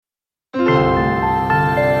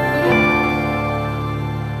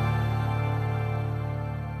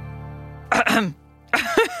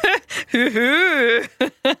Hyhy.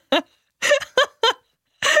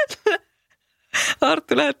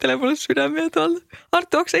 Arttu lähettelee mulle sydämiä tuolta.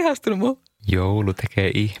 Arttu, onko sä ihastunut mua? Joulu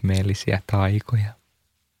tekee ihmeellisiä taikoja.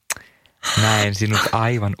 Näen sinut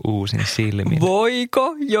aivan uusin silmin.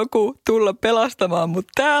 Voiko joku tulla pelastamaan mut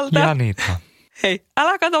täältä? Janita. Hei,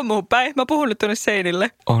 älä kato muuhun päin. Mä puhun nyt tuonne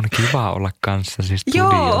seinille. On kiva olla kanssasi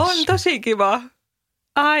studiossa. Joo, on tosi kiva.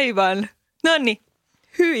 Aivan. Noniin,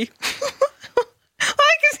 hyi.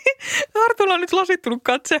 Oikeasti. Artulla on nyt lasittunut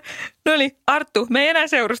katse. Noniin, Arttu, me ei enää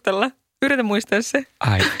seurustella. Yritä muistaa se.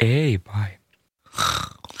 Ai ei vai.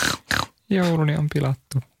 Jouluni on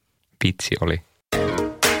pilattu. Vitsi oli.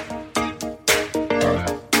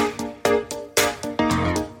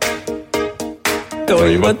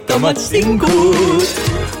 Toivottomat sinkut.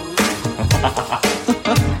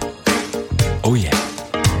 Oh yeah.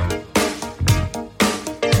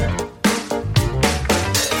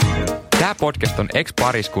 Tämä podcast on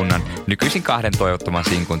ex-pariskunnan nykyisin 2 toivottoman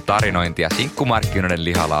sinkun tarinointia sinkkumarkkinoiden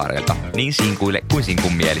lihalaareilta niin sinkuille kuin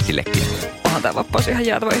sinkun mielisillekin. Onhan tämä vappaus ihan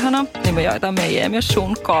jäätävä ihanaa, niin me jaetaan meidän myös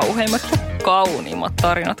sun kauheimmat ja kauniimmat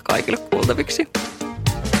tarinat kaikille kuultaviksi.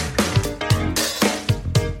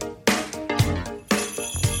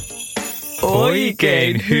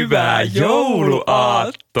 Oikein hyvää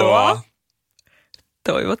jouluaattoa!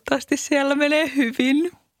 Toivottavasti siellä menee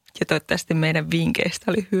hyvin. Ja toivottavasti meidän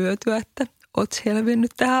vinkkeistä oli hyötyä, että oot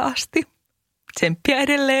selvinnyt tähän asti. Tsemppiä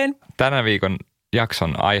edelleen. Tänä viikon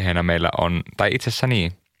jakson aiheena meillä on, tai itse asiassa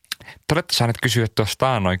niin, te olette saaneet kysyä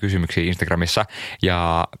tuosta noin kysymyksiä Instagramissa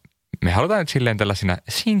ja me halutaan nyt silleen tällaisina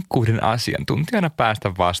sinkkuuden asiantuntijana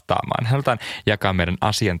päästä vastaamaan. Halutaan jakaa meidän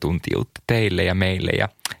asiantuntijuutta teille ja meille ja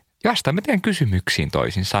vastaamme teidän kysymyksiin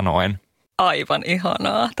toisin sanoen. Aivan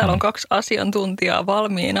ihanaa. Täällä on 2 asiantuntijaa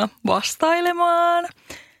valmiina vastailemaan.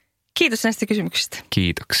 Kiitos näistä kysymyksistä.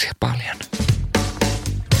 Kiitoksia paljon.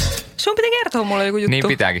 Sun pitää kertoa mulle joku juttu. Niin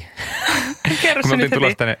pitääkin. Kerro kun se me nyt oltiin tulossa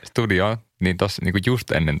heti. tänne studioon, niin tuossa niin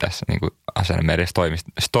just ennen tässä niin asennemme edes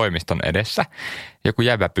toimiston edessä. Joku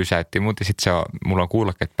jäbä pysäytti mut ja sitten mulla on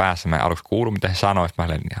kuulokkeet päässä. Mä en aluksi kuulu, mitä se sanoi.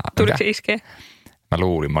 Tuliko se iskee? Mä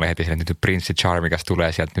luulin, mä olin heti silleen, että nyt Prince Charmikas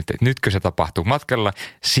tulee sieltä nyt, että nytkö se tapahtuu. Matkalla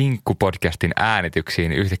Sinkku-podcastin äänityksiin,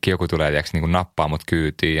 niin yhtäkkiä joku tulee, tiiäks, niin kuin nappaa mut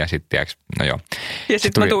kyytiin ja sitten, tiiäks, no joo. Ja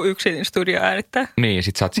sitten mä tuun yksin studio äänittää. Niin,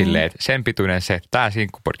 sit sä oot silleen, että sen pituinen se, että tää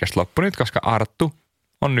Sinkku-podcast loppui nyt, koska Arttu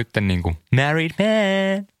on nyt niin kuin married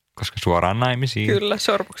man, koska suoraan naimisiin. Kyllä,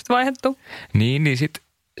 sormukset vaihdettu. Niin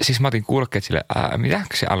siis mä otin kuulokkeet silleen, mitä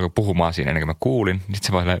se alkoi puhumaan siinä ennen kuin mä kuulin, niin sit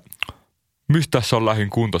se vaan silleen, mistä se on lähin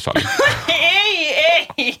kuntosali?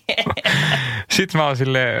 Sitten mä oon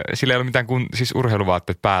silleen, sillä ei ollut mitään siis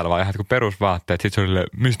urheiluvaatteet päällä, vaan ihan kuin perusvaatteet. Sitten se on silleen,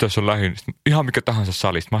 mistä se on lähin? Ihan mikä tahansa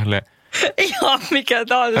salista. Mä oon silleen, ihan mikä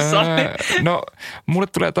tahansa sali. No, mulle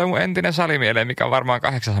tulee toi mun entinen sali mieleen, mikä on varmaan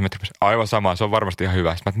 800 metriä. Aivan sama, se on varmasti ihan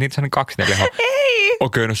hyvä. Sitten mä niitä sanon 2-4. Ei!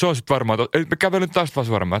 Okei, no se on sitten varmaan, me kävelyn taas vaan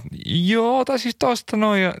suoraan. Joo, tai siis tosta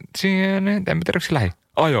noin ja siinä, en tiedä, onko se lähi.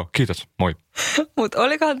 Joo, kiitos, moi. Mutta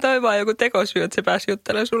olikohan toi vaan joku tekosyy, että se pääsi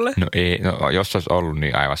juttelemaan sulle? No ei, no jos olisi ollut,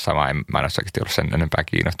 niin aivan sama. Mä en ole oikeasti ollut sen enempää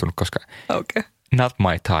kiinnostunut, koska not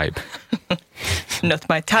my type. Not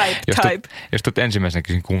my type. Jos tulet ensimmäisenä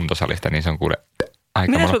kysyn kuntosalista, niin se on kuule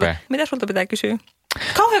aika nopea. Mitä sulta pitää kysyä?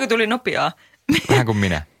 Kauhean kun tuli nopeaa. Vähän kuin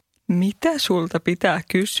minä. Mitä sulta pitää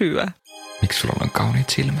kysyä? Miksi sulla on kauniit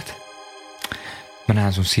silmät? Mä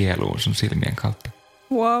näen sun sieluun sun silmien kautta.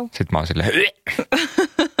 Wow. Sitten mä oon silleen,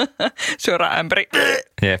 suoraan ämpäri.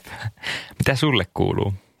 Jep. Mitä sulle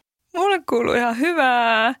kuuluu? Mulle kuuluu ihan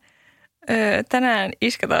hyvää. Tänään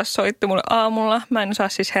iskä taas soitti mulle aamulla. Mä en osaa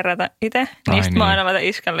siis herätä itse. Niistä mä aina laitan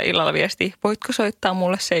iskälle illalla viestiä, voitko soittaa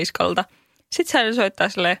mulle 7:00? Sitten hän soittaa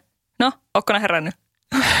silleen, no, ootko nää herännyt?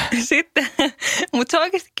 Sitten, mutta se on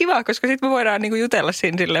oikeasti kiva, koska sitten me voidaan niinku jutella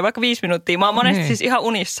siinä silleen, vaikka 5 minuuttia. Mä oon monesti siis ihan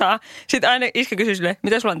unissaan. Sitten aina iskä kysyy silleen,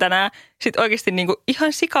 mitä sulla on tänään? Sitten oikeasti niinku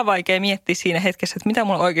ihan sikavaikea miettiä siinä hetkessä, että mitä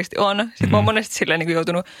mulla oikeasti on. Sitten mä oon monesti silleen niinku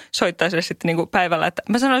joutunut soittaa sille sitten niinku päivällä, että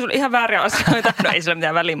mä sanoin sulle ihan vääriä asioita. No ei sillä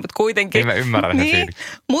mitään väliä, mutta kuitenkin. Niin mä ymmärrän sen niin,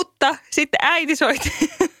 mutta sitten äiti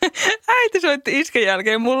soitti iskän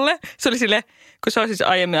jälkeen mulle. Se oli silleen, kun se on siis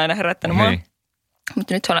aiemmin aina herättänyt mua.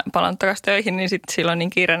 Mutta nyt se on palannut takaisin töihin, niin sitten silloin niin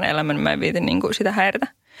kiireinen elämä, niin mä en viitin niin kuin sitä häiritä.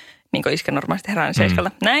 Niin kuin iskä normaalisti herään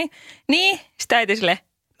 7:00. Näin. Niin, sitä äiti silleen,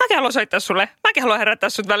 mäkin haluan soittaa sulle. Mäkin haluan herättää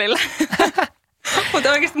sut välillä.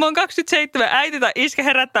 Mutta oikeasti mä oon 27, äiti tai iskä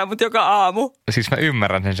herättää mut joka aamu. Siis mä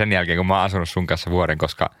ymmärrän sen jälkeen, kun mä oon asunut sun kanssa vuoden,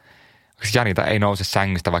 koska Janita ei nouse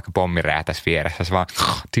sängystä, vaikka pommi räjähtäisi vieressä. Se vaan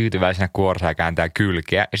tyytyväisenä kuorsaa ja kääntää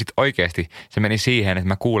kylkeä. Ja sitten oikeasti se meni siihen, että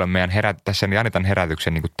mä kuulen meidän tässä Janitan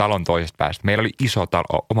herätyksen niin kuin talon toisesta päästä. Meillä oli iso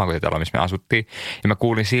omakotitalo, missä me asuttiin. Ja mä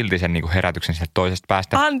kuulin silti sen niin kuin herätyksen sieltä toisesta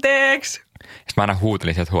päästä. Anteeksi! Sitten mä aina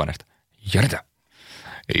huutelin sieltä huoneesta. Janita!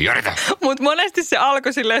 Janita! Mutta monesti se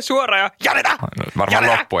alkoi silleen suoraan ja Janita! Varmaan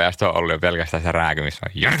loppuajasta on ollut jo pelkästään se rääkymistä.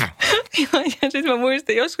 Janita! Ja sitten mä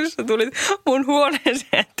muistin, joskus sä tulit mun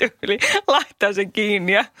huoneeseen tyyli laittaa sen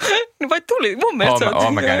kiinni ja vai tuli? Mun mielestä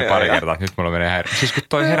Oon mä käynyt pari kertaa, nyt mulla menee häiriö. Siis kun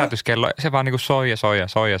toi herätyskello, se vaan niinku soi ja soi ja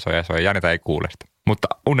soi ja soi ja soi. Janita ei kuule sitä. Mutta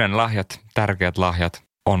unen lahjat, tärkeät lahjat,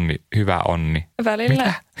 onni, hyvä onni.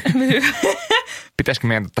 Välillä. Pitäisikö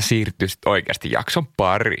meidän siirtyä sitten oikeasti jakson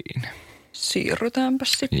pariin? Siirrytäänpä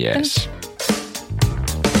sitten. Yes.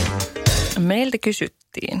 Meiltä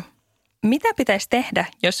kysyttiin, mitä pitäisi tehdä,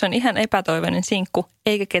 jos on ihan epätoivoinen sinkku,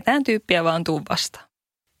 eikä ketään tyyppiä vaan tuu vastaan?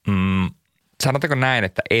 Sanotaanko näin,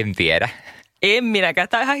 että en tiedä? En minäkään.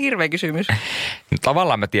 Tämä on ihan hirveä kysymys.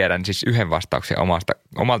 Tavallaan mä tiedän siis yhden vastauksen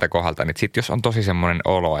omalta kohdalta. Niin sit jos on tosi semmoinen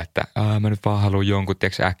olo, että mä nyt vaan haluan jonkun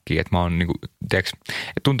äkkiä, että mä oon niinku, että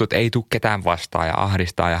tuntuu, että ei tule ketään vastaan ja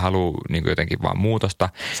ahdistaa ja haluaa niinku jotenkin vaan muutosta.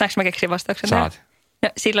 Saanko mä keksiä vastauksen? Saat. No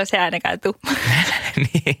silloin se ainakaan tuu.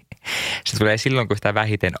 Niin. Se tulee silloin, kun sitä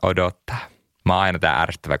vähiten odottaa. Mä oon aina tää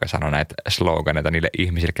ärsyttävä, joka sanoo näitä sloganeita niille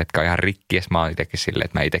ihmisille, ketkä on ihan rikki. Mä oon itsekin silleen,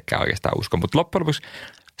 että mä itsekään oikeastaan uskon. Mutta loppujen lopuksi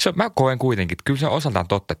mä koen kuitenkin, että kyllä se on osaltaan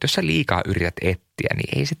totta, että jos sä liikaa yrität etsiä,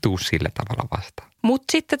 niin ei se tuu sillä tavalla vastaan. Mut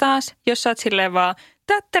sitten taas, jos sä oot silleen vaan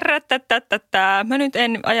mä nyt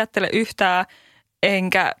en ajattele yhtään,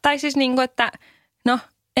 tai siis niinku, että no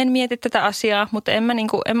en mieti tätä asiaa, mutta en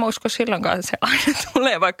mä usko silloinkaan, että se aina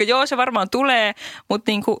tulee, vaikka joo se varmaan tulee,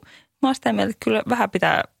 mutta niinku mä oon sitä mieltä, että kyllä vähän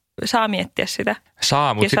saa miettiä sitä.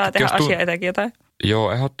 Mutta ja saa tehdä asiaa etäkin jotain.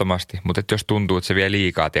 Joo, ehdottomasti. Mutta jos tuntuu, että se vie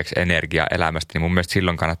liikaa energiaa elämästä, niin mun mielestä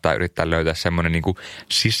silloin kannattaa yrittää löytää semmoinen niin kuin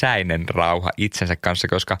sisäinen rauha itsensä kanssa,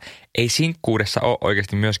 koska ei sinkkuudessa ole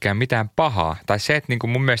oikeasti myöskään mitään pahaa. Tai se, että niin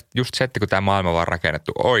kuin mun mielestä just se, että kun tämä maailma on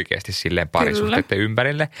rakennettu oikeasti silleen parisuhteiden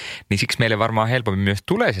ympärille, niin siksi meille varmaan helpommin myös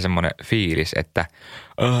tulee se semmoinen fiilis, että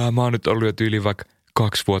mä oon nyt ollut jo tyyli vaikka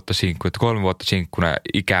 2 vuotta sinkkuna, 3 vuotta sinkkuna,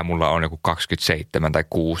 ikää mulla on joku 27 tai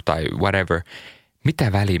 6 tai whatever.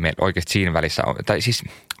 Mitä väliä meillä oikeasti siinä välissä on? Tai siis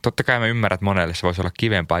totta kai mä ymmärrän, että monelle se voisi olla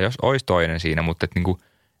kivempaa, jos olisi toinen siinä, mutta että niinku,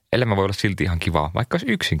 elämä voi olla silti ihan kivaa, vaikka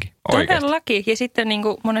olisi yksinkin oikeasti. Todellakin. Ja sitten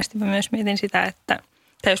niinku monesti mä myös mietin sitä, että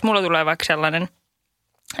tai jos mulla tulee vaikka sellainen,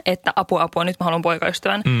 että apua, nyt mä haluan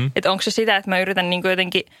poikaystävän. Että onko se sitä, että mä yritän niinku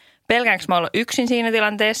jotenkin, pelkäänkö mä olla yksin siinä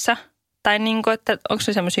tilanteessa? Tai niinku, että onko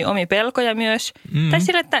se semmoisia omia pelkoja myös? Tai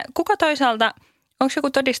sillä, että kuka toisaalta, onko joku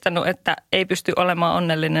todistanut, että ei pysty olemaan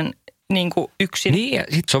onnellinen niin kuin yksin. Niin, ja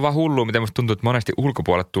sitten se on vaan hullua, miten musta tuntuu, että monesti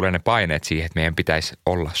ulkopuolelle tulee ne paineet siihen, että meidän pitäisi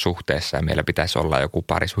olla suhteessa ja meillä pitäisi olla joku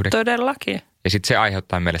parisuhde. Todellakin. Ja sitten se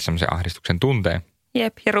aiheuttaa meille semmoisen ahdistuksen tunteen.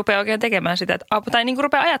 Jep, ja rupeaa oikein tekemään sitä, että apua, tai niin kuin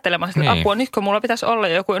rupeaa ajattelemaan sitä, että apua, nyt kun mulla pitäisi olla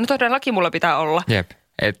joku, no todellakin mulla pitää olla. Jep,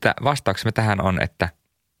 että vastauksemme tähän on, että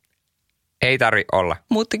ei tarvi olla.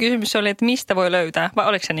 Mutta kysymys oli, että mistä voi löytää, vai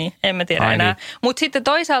oliko se niin? En mä tiedä enää. Niin. Mutta sitten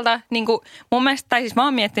toisaalta, niin kuin mun mielestä, tai siis mä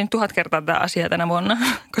oon miettinyt 1000 kertaa tätä asiaa tänä vuonna,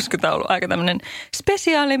 koska tämä on ollut aika tämmöinen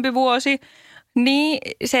spesiaalimpi vuosi. Niin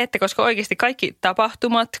se, että koska oikeasti kaikki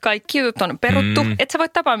tapahtumat, kaikki jutut on peruttu, että sä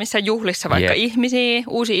voit tapaa missään juhlissa vaikka ihmisiä,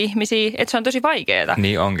 uusia ihmisiä, että se on tosi vaikeaa.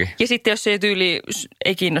 Niin onkin. Ja sitten jos se tyyli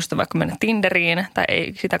ei kiinnosta vaikka mennä Tinderiin tai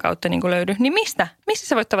ei sitä kautta niin kuin löydy, niin mistä? Missä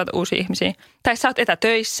sä voit tavata uusia ihmisiä? Tai sä oot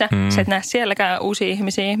etätöissä, sä et näe sielläkään uusia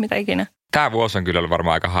ihmisiä, mitä ikinä. Tämä vuosi on kyllä ollut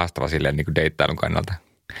varmaan aika haastava silleen niin kuin deittailun kannalta.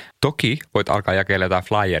 Toki voit alkaa jakella jotain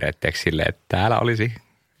flyereita silleen, että täällä olisi...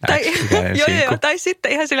 Tai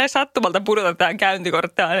sitten ihan silleen sattumalta pudotetaan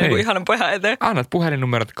käyntikorttia aina niin ihanan pojan eteen. Annat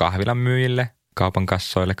puhelinnumerot kahvilan myyjille, kaupan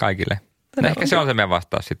kassoille, kaikille. No ehkä se on se meidän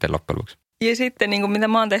vastaus sitten loppujen lopuksi. Ja sitten niin kuin mitä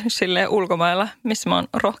mä oon tehnyt silleen ulkomailla, missä mä oon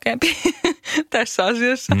rohkeampi tässä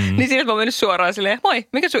asiassa, niin siinä mä oon mennyt suoraan silleen, moi,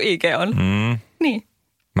 mikä sun IG on? Niin.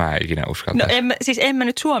 Mä en ikinä uskaltaisi. No en mä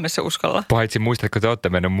nyt Suomessa uskalla. Paitsi muistatko, te olette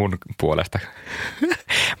mennyt mun puolesta.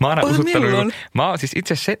 Mä oon aina usuttanut. Siis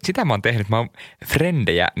itse asiassa sitä mä oon tehnyt. Mä oon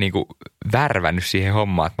frendejä niinku värvännyt siihen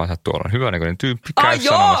hommaan, että mä oon tuolla on hyvä näköinen tyyppi käy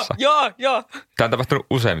sanomassa. Joo. Tämä on tapahtunut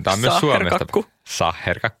useimmin. Tämä on myös Suomesta.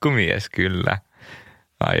 Saherkakkumies, kyllä.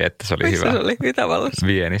 Ai että se oli missä hyvä. Se oli? Itävallassa.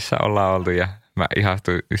 Vienissä ollaan oltu ja mä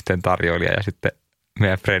ihastuin yhteen tarjoilijaan ja sitten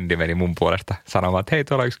meidän frendi meni mun puolesta sanomaan, että hei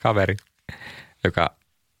tuolla on yksi kaveri, joka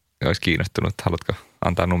olisi kiinnostunut, haluatko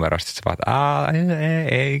antaa numerosta. Sitten sä vaan,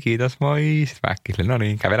 ei, kiitos, moi. Sitten mä äkkiä, no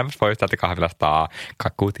niin, kävelemässä pois täältä kahvilasta.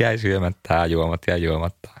 Kakkuut jäi syömättä, juomat jäi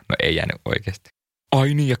juomatta. No ei jäänyt oikeasti.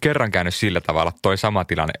 Ai niin, ja kerran käynyt sillä tavalla toi sama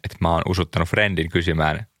tilanne, että mä oon usuttanut friendin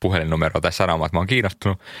kysymään puhelinnumeroa tai sanomaan, että mä oon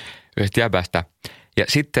kiinnostunut yhdestä jäbästä. Ja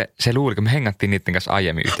sitten se luuli, kun me hengattiin niiden kanssa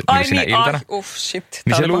aiemmin sinä iltana. Shit.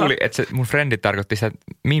 Niin se luuli, että se mun friendi tarkoitti sitä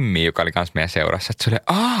Mimmiä, joka oli kanssa meidän seurassa. Että se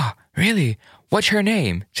oli, really? What's her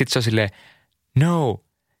name? Sitten se on silleen, no,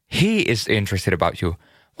 he is interested about you.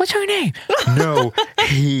 What's her name? No,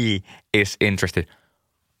 he is interested.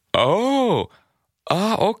 Oh,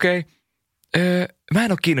 okei. Mä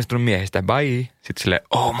en ole kiinnostunut miehistä, bye. Sitten silleen,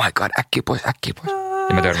 oh my god, äkkiä pois.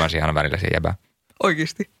 Ja mä törmäsin aina välillä siihen jäbään.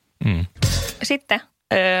 Oikeasti. Sitten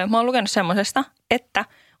mä oon lukenut semmosesta, että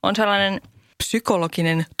on sellainen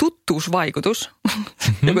psykologinen tuttuusvaikutus,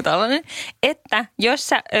 joku tällainen, että jos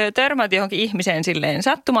sä törmät johonkin ihmiseen silleen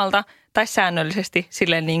sattumalta tai säännöllisesti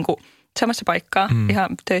silleen niin kuin samassa paikkaa, ihan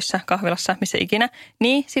töissä, kahvilassa, missä ikinä,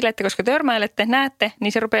 niin sille, että koska törmäilette, näette,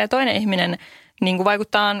 niin se rupeaa toinen ihminen niin kuin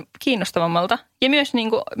vaikuttaa kiinnostavammalta ja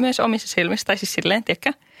myös omissa silmissä, tai siis silleen,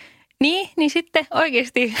 tiedätkö? Niin sitten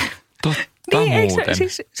oikeasti. Totta niin, muuten.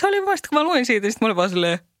 Se oli vasta, kun mä luin siitä, niin sitten mä olin vaan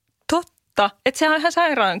silleen, totta, että se on ihan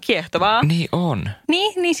sairaan kiehtovaa. Niin on.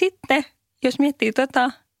 Niin sitten, jos miettii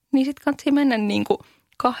niin sitten kannattaa mennä niin kuin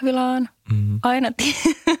kahvilaan. Aina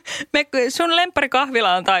sun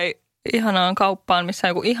lempparikahvilaan tai ihanaan kauppaan, missä on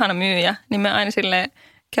joku ihana myyjä, niin me aina silleen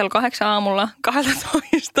kello 8 aamulla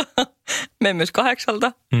 12. Me myös 8.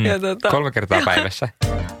 3 kertaa päivässä.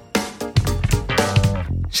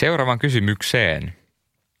 Seuraavaan kysymykseen.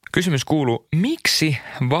 Kysymys kuuluu, miksi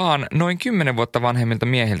vaan noin 10 vuotta vanhemmilta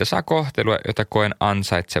miehiltä saa kohtelua, jota koen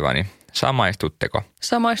ansaitsevani? Samaistutteko?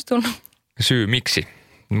 Samaistun. Syy miksi?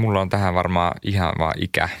 Mulla on tähän varmaan ihan vaan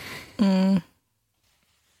ikä.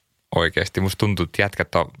 Oikeasti. Musta tuntuu, että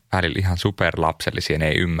jätkät on välillä ihan superlapsellisia, ne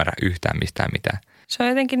ei ymmärrä yhtään mistään mitään. Se on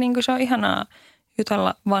jotenkin niin kuin se on ihanaa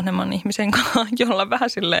jutella vanhemman ihmisen kanssa, jolla on vähän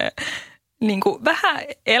silleen niin kuin vähän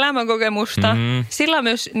elämänkokemusta. Sillä on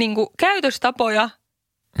myös niin kuin käytöstapoja.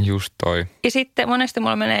 Just toi. Ja sitten monesti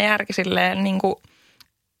mulla menee järki silleen niin kuin,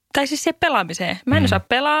 tai siis se pelaamiseen. Mä en osaa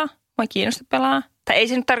pelaa, mä kiinnosta pelaa. Tai ei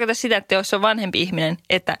se nyt tarkoita sitä, että jos on vanhempi ihminen,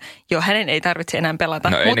 että hänen ei tarvitse enää pelata.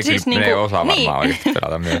 No ei ne siis kyllä, ne osaa varmaan oikeasti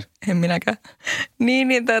pelata myös. En minäkään.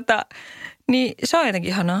 Niin se on jotenkin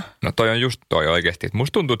ihanaa. No toi on just toi oikeasti.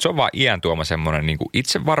 Musta tuntuu, että se on vaan iän tuoma semmoinen niin kuin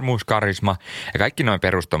itsevarmuus, karisma ja kaikki noin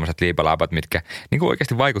perustuomaiset liipalaapat, mitkä niin kuin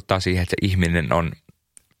oikeasti vaikuttaa siihen, että se ihminen on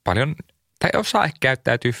paljon tai osaa ehkä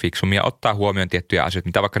käyttäytyy fiksummin ja ottaa huomioon tiettyjä asioita,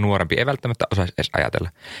 mitä vaikka nuorempi ei välttämättä osaisi edes ajatella.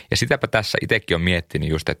 Ja sitäpä tässä itsekin on miettinyt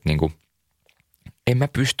just, että niin kuin, en mä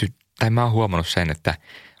pysty, tai mä oon huomannut sen, että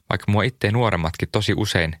vaikka mua itse nuoremmatkin tosi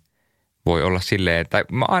usein voi olla silleen, tai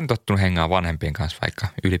mä oon tottunut hengaa vanhempien kanssa vaikka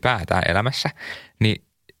ylipäätään elämässä, niin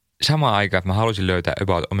samaan aikaan, että mä haluaisin löytää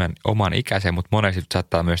about oman ikäisen, mutta monesti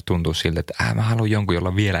saattaa myös tuntua siltä, että mä haluan jonkun, jolla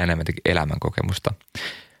on vielä enemmän elämänkokemusta.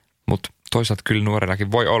 Mutta toisaalta kyllä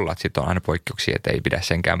nuorellakin voi olla, että sitten on aina poikkeuksia, että ei pidä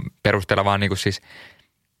senkään perusteella, vaan niinku siis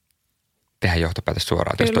tehdä johtopäätös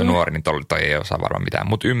suoraan. Että jos toi nuori, niin toi ei osaa varmaan mitään.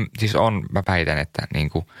 Mutta siis mä väitän, että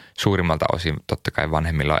niinku suurimmalta osin totta kai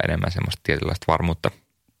vanhemmilla on enemmän semmoista tietynlaista varmuutta.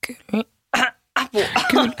 Kyllä. Apua.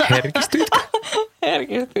 Kyllä. Herkistyitkö?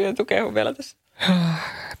 Herkistyin tukehun vielä tässä.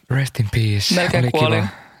 Rest in peace. Melkein kuolin.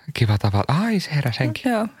 Kiva tavata. Ai, se heräsi henki.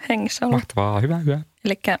 Joo, hengissä ollut. Mahtavaa, hyvä.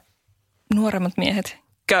 Elikkä nuoremmat miehet,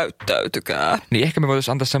 käyttäytykää. Niin ehkä me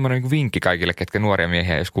voitaisiin antaa semmoinen niin vinkki kaikille, ketkä nuoria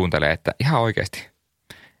miehiä, jos kuuntelee, että ihan oikeasti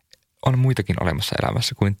on muitakin olemassa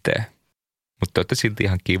elämässä kuin te. Mutta te olette silti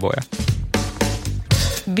ihan kivoja.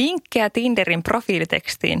 Vinkkejä Tinderin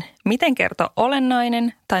profiilitekstiin. Miten kertoa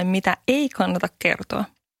olennainen tai mitä ei kannata kertoa?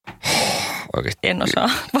 Oikeasti. En osaa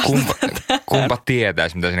vastata. Kumpa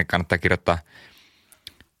tietäisi, mitä sinne kannattaa kirjoittaa.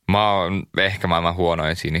 Mä oon ehkä maailman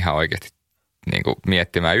huonoin siinä ihan oikeasti niin kuin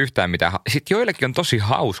miettimään yhtään mitään. Sitten joillekin on tosi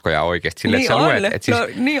hauskoja oikeasti. Sille, niin että on, luet, siis, no,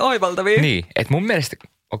 niin oivaltavia. Niin, että mun mielestä,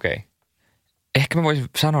 ehkä mä voisin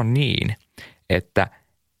sanoa niin, että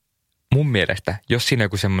mun mielestä, jos siinä on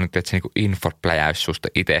joku semmoinen, että se niinku infopläjäys susta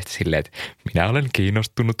itsestä silleen, että minä olen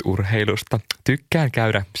kiinnostunut urheilusta, tykkään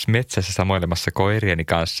käydä metsässä samoilemassa koirieni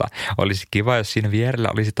kanssa. Olisi kiva, jos siinä vierellä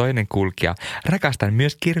olisi toinen kulkija. Rakastan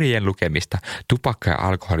myös kirjojen lukemista. Tupakka ja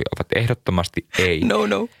alkoholi ovat ehdottomasti ei.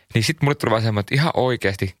 No. Niin sit mulle tulee vaan semmoinen, että ihan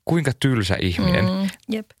oikeasti, kuinka tylsä ihminen.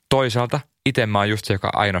 Jep. Toisaalta itse mä oon just se, joka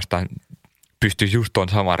ainoastaan pystyy just tuon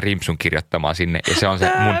saman rimpsun kirjoittamaan sinne. Ja se on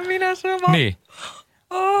se mun... Minä sama. Niin.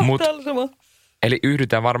 Eli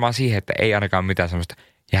yhdytään varmaan siihen, että ei ainakaan mitään semmoista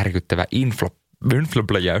järkyttävää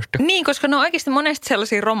infopläjäystä. Niin, koska ne on oikeasti monesti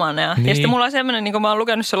sellaisia romaneja. Niin. Ja sitten mulla on semmoinen, niin kun mä oon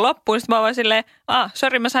lukenut sen loppuun, niin sitten mä oon silleen,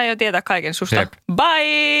 sori, mä sain jo tietää kaiken susta. Jep.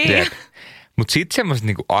 Bye! Jep. Mutta sitten semmoiset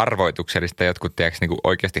niinku arvoituksellista jotkut, tiedätkö, niinku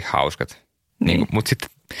oikeasti hauskat. Niin. Mutta sitten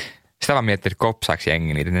Sitä vaan miettii, että kopsaako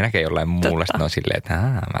jengi niitä. Ne näkee jollain muulla. Sitten on silleen, että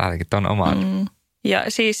mä laitankin ton oman. Ja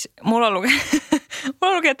siis mulla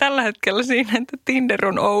lukee tällä hetkellä siinä, että Tinder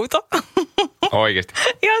on outo. Oikeasti.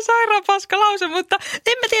 Ihan sairaan paska lause, mutta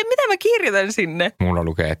en mä tiedä, mitä mä kirjoitan sinne. Mulla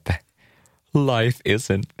lukee, että life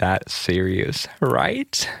isn't that serious,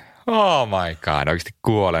 right? Oh my god, oikeasti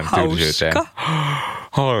kuolen tylsyyteen.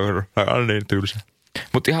 Hauska. Niin tylsä.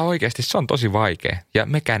 Mutta ihan oikeasti se on tosi vaikea ja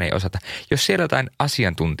mekään ei osata. Jos siellä jotain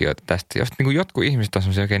asiantuntijoita tästä, jos niin jotkut ihmiset on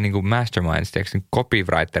sellaisia oikein niin masterminds, niin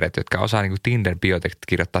copywriterit, jotka osaa niin Tinder-biotekstit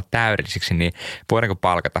kirjoittaa täydellisiksi, niin voidaanko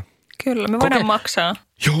palkata? Kyllä, me voidaan maksaa.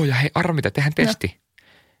 Joo, ja hei Armita, tehdään testi.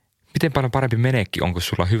 Miten paljon parempi meneekin on, kun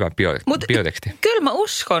sulla on hyvä bioteksti? Kyllä mä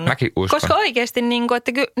uskon. Mäkin uskon. Koska oikeasti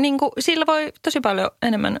että sillä voi tosi paljon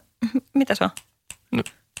enemmän. Mitä se on?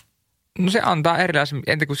 No se antaa erilaisia,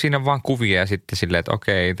 entä kun siinä on vaan kuvia ja sitten silleen, että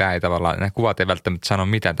okei, tämä ei tavallaan, nämä kuvat ei välttämättä sano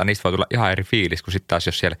mitään, tai niistä voi tulla ihan eri fiilis, kuin sitten taas,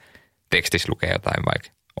 jos siellä tekstissä lukee jotain vaikka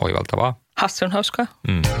oivaltavaa. Hassun hauskaa.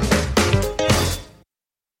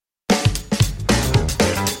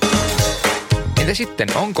 Entä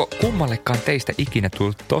sitten, onko kummallekaan teistä ikinä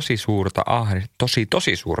tullut tosi suurta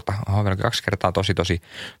tosi suurta, vielä 2 kertaa tosi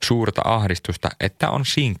suurta ahdistusta, että on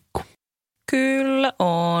sinkku? Kyllä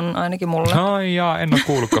on, ainakin mulla. Ai jaa, en ole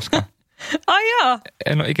kuullut koskaan. Ai jaa.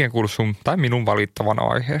 En ole ikinä kuullut sun tai minun valittavan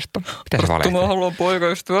aiheesta. Mitä sä Arttu, mä haluan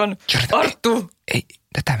poikaystävän. Arttu! Ei,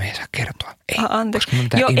 tätä me ei saa kertoa. Ei, anteeksi.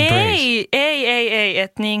 Joo, ei,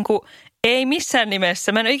 että niinku, ei missään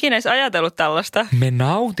nimessä. Mä en ole ikinä edes ajatellut tällaista. Me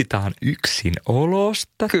nautitaan yksin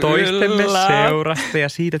olosta, toistemme seurasta ja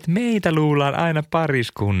siitä, että meitä luullaan aina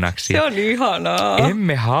pariskunnaksi. Se on ihanaa.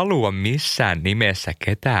 Emme halua missään nimessä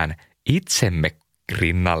ketään itsemme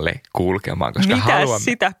rinnalle kulkemaan, koska Mitäs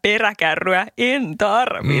sitä peräkärryä en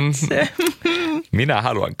tarvitse. Minä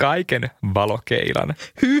haluan kaiken valokeilan.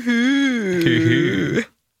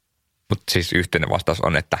 Mutta siis yhteinen vastaus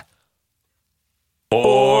on, että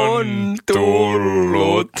on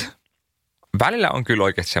tullut. Välillä on kyllä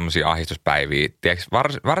oikeasti semmoisia ahdistuspäiviä. Tiedätkö,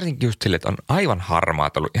 varsinkin just silleen, että on aivan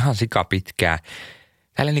harmaat ollut ihan sikapitkää.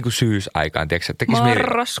 Tällä niin kuin syysaikaan, tiedätkö?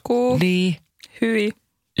 Marraskuu. Niin. Hyi.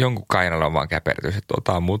 Jonkun kainalla on vaan käpertys, että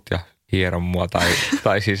ota mut ja hiero mua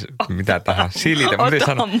tai siis mitä tahansa. Silitä. Mä menen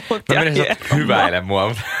sanoa, hyväile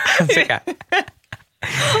mua. Sekä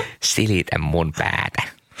silitä mun päätä.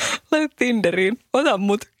 Laita Tinderiin, ota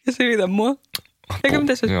mut ja silitä mua. Eikö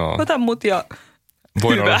mitä se ota mut ja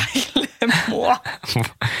hyväile mua.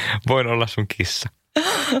 Voin olla sun kissa.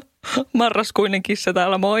 Marraskuinen kissa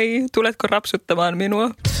täällä, moi. Tuletko rapsuttamaan minua?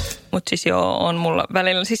 Mutta siis joo, on mulla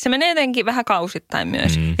välillä. Siis se menee jotenkin vähän kausittain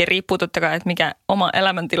myös. Ja riippuu totta kai, että mikä oma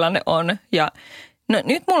elämäntilanne on. Ja no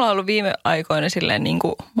nyt mulla on ollut viime aikoina silleen niin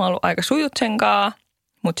kuin, mä oon ollut aika sujutsenkaa.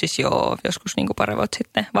 Mutta siis joo, joskus niin kuin pari vuotta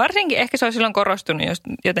sitten. Varsinkin ehkä se on silloin korostunut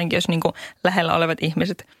jotenkin, jos niin kuin lähellä olevat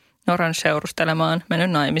ihmiset on ruvennut seurustelemaan,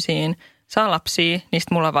 mennyt naimisiin, saa lapsia. Niin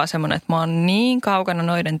sit mulla on vaan semmoinen, että mä oon niin kaukana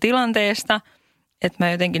noiden tilanteesta, että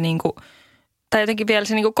mä jotenkin niin kuin tai jotenkin vielä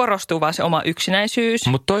se niinku korostuu vaan se oma yksinäisyys.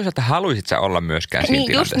 Mutta toisaalta haluisit sä olla myöskään siinä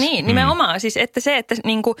tilanteessa. Just niin, nimenomaan. Siis että se, että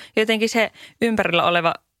niinku jotenkin se ympärillä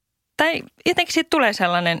oleva, tai jotenkin siitä tulee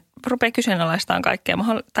sellainen, rupeaa kyseenalaistaan kaikkea.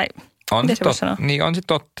 Tai on se totta. Niin on se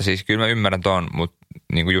totta. Siis kyllä mä ymmärrän ton, mutta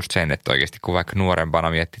niinku just sen, että oikeasti kun vaikka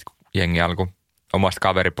nuorempana miettit, kun jengi alkoi omasta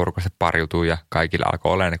kaveriporukasta pariutuu ja kaikilla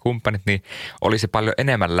alkoi olla ne kumppanit, niin oli se paljon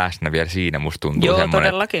enemmän läsnä vielä siinä, musta tuntuu. Joo,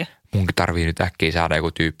 todellakin. Munkin tarvii nyt äkkiä saada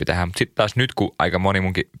joku tyyppi tähän. Mutta sitten taas nyt, kun aika moni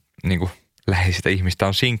munkin niin läheisistä ihmistä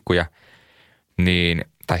on sinkkuja, niin,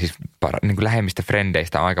 tai siis niin lähemmistä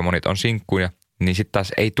frendeistä on aika monet on sinkkuja, niin sitten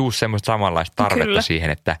taas ei tule semmoista samanlaista tarvetta siihen,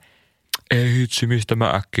 että ei hitsi, mistä mä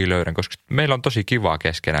äkkiä löydän, koska meillä on tosi kivaa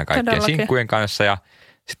keskenään kaikkien sinkkujen kanssa ja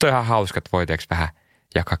sitten on ihan hauska, että voi vähän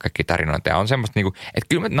jakaa kaikki tarinoita. Ja on semmoista, niinku, että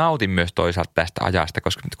kyllä mä nautin myös toisaalta tästä ajasta,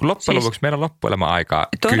 koska kun loppujen lopuksi meillä on loppuelämä aikaa.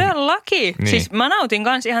 Todellakin. Niin. Siis mä nautin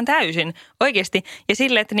kanssa ihan täysin oikeasti. Ja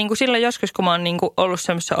silleen, että niinku silloin joskus, kun mä oon niinku ollut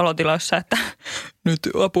semmoisessa olotiloissa, että nyt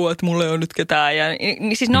apua, että mulla ei ole nyt ketään. Ja,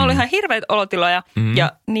 niin siis ne on ollut ihan hirveitä olotiloja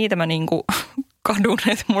ja niitä mä niinku kadun,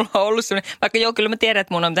 että mulla on ollut semmoinen. Vaikka joo, kyllä mä tiedän,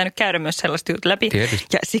 että mun on pitänyt käydä myös sellaista jutut läpi. Tietysti.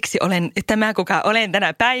 Ja siksi olen tämä, kuka olen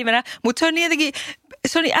tänä päivänä. Mutta se on niin jotenkin,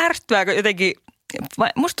 se on niin ärsyttävää, kun jotenkin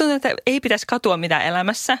musta tuntuu, että ei pitäisi katua mitään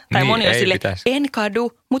elämässä. Tai niin, moni on sille, pitäisi. En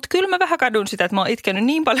kadu. Mutta kyllä mä vähän kadun sitä, että mä oon itkenyt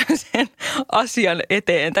niin paljon sen asian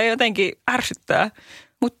eteen. Tai jotenkin ärsyttää.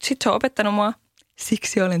 Mutta sit se on opettanut mua.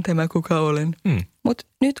 Siksi olen tämä, kuka olen. Mutta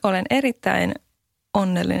nyt olen erittäin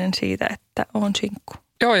onnellinen siitä, että on sinkku.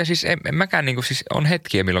 Joo, ja siis mäkään niinku, siis on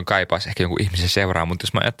hetkiä, milloin kaipaisi ehkä jonkun ihmisen seuraa. Mutta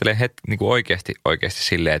jos mä ajattelen niinku oikeasti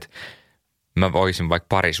silleen, että mä voisin vaikka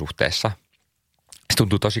parisuhteessa. Se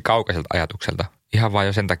tuntuu tosi kaukaiselta ajatukselta. Ihan vaan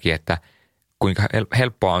jo sen takia, että kuinka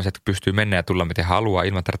helppoa on se, että pystyy mennä ja tulla miten haluaa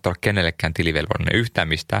ilman tarvitse olla kenellekään tilivelvollinen yhtään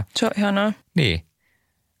mistään. Se on ihanaa. Niin.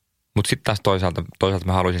 Mutta sitten taas toisaalta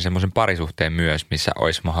mä haluaisin semmoisen parisuhteen myös, missä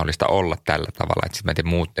olisi mahdollista olla tällä tavalla. Että sitten mä en tiedä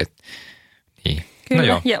muut, että niin. Kyllä, no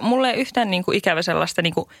joo. Ja mulle ei yhtään niinku ikävä sellaista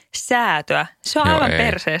niinku säätöä. Se on aivan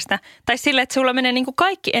perseestä. Tai sille, että sulla menee niinku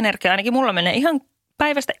kaikki energia, ainakin mulla menee ihan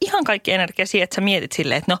päivästä ihan kaikki energia siihen, että sä mietit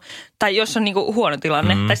silleen, että no, tai jos on niinku huono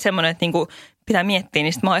tilanne tai semmoinen, että niinku pitää miettiä,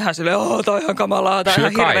 niin sitten mä oon ihan silleen, toi on ihan kamalaa, tai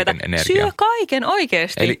ihan hirveetä. Syö kaiken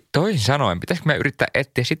oikeasti. Eli toisin sanoen, pitäisikö me yrittää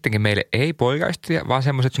etsiä sittenkin meille ei poikaystäviä, vaan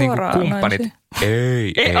semmoiset niinku kumppanit.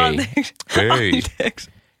 Ei.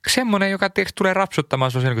 Anteeksi. Semmoinen, joka tulee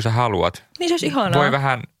rapsuttamaan sinua silloin, kun sä haluat. Niin se olisi ihanaa. Voi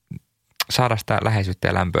vähän saada sitä läheisyyttä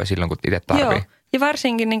ja lämpöä silloin, kun itse tarvii. Joo. Ja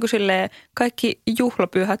varsinkin niin kuin silleen kaikki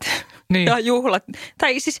juhlapyhät niin. ja juhlat.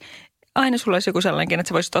 Tai siis aina sulla olisi joku sellainenkin, että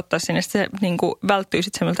sä voisit ottaa sinne, että se niin kuin välttyy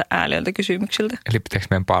sitten semmoilta ääliöltä kysymyksiltä. Eli pitääkö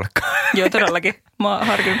meidän palkkaa? Joo, todellakin. Mä oon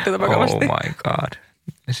harkinnut tätä vakavasti. Oh my god.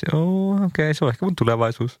 Okei, se on ehkä mun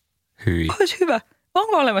tulevaisuus. Hyi. Olisi hyvä.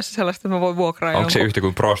 Onko olemassa sellaista, että mä voin vuokraa Onko se yhtä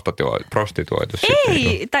kuin prostituoitu?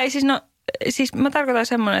 Ei, tai siis mä tarkoitan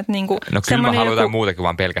semmoinen, että niinku... No kyllä mä haluan joku... muutakin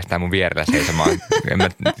vaan pelkästään mun vierellä seisomaan.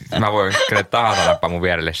 mä voin kenet tahansa nappaa mun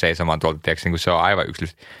vierelle seisomaan tuolta, tiedätkö, niin se on aivan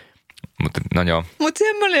yksilöllistä. Mutta no joo. Mutta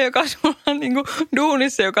semmoinen, joka sulla on niinku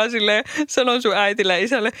duunissa, joka silleen sanoo sun äitille ja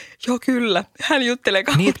isälle, joo kyllä, hän juttelee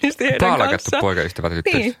kauniisti heidän kanssa. Palkattu poikaystävät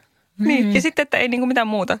tyttöistä. Niin, ja sitten, että ei niinku mitään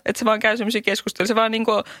muuta. Että se vaan käy semmoisia keskusteluja. Se vaan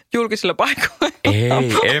niinku julkisilla paikoilla. Ei,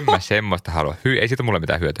 en mä semmoista halua. Ei siitä mulle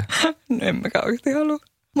mitään hyötyä. No en mäkään oikeasti halua.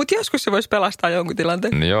 Mutta joskus se voisi pelastaa jonkun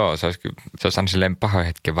tilanteen. No joo, se olisi aina silleen pahoin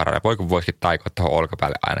hetken varalla. Voi kun voisikin taikoa tuohon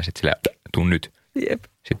olkapäälle aina sitten silleen, tuu nyt. Jep.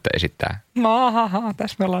 Sitten esittää.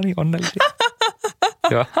 Tässä me ollaan niin onnellisia.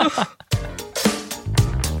 Joo.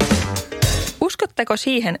 Uskotteko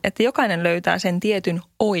siihen, että jokainen löytää sen tietyn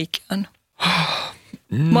oikean?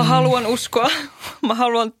 Mä haluan uskoa. Mä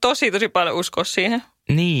haluan tosi paljon uskoa siihen.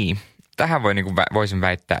 Niin. Tähän voisin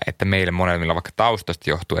väittää, että meille molemmilla vaikka taustasta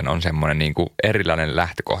johtuen on semmoinen niin kuin erilainen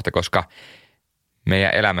lähtökohta, koska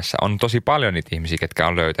meidän elämässä on tosi paljon niitä ihmisiä, ketkä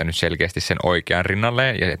on löytänyt selkeästi sen oikean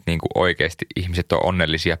rinnalleen ja että niin kuin oikeasti ihmiset on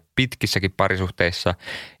onnellisia pitkissäkin parisuhteissa.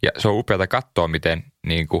 Ja se on upeata katsoa, miten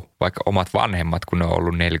niin kuin vaikka omat vanhemmat, kun ne on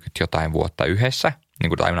ollut 40 jotain vuotta yhdessä, niin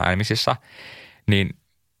kuin naimisissa, niin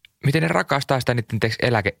miten ne rakastaa sitä niiden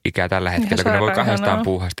eläkeikää tällä hetkellä, kun ne voi kahdestaan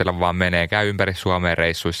puuhastella vaan menee, käy ympäri Suomeen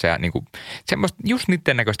reissuissa ja niin kuin semmoista just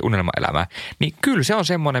niiden näköistä unelmaelämää. Niin kyllä se on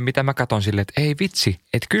semmoinen, mitä mä katson silleen, että ei vitsi,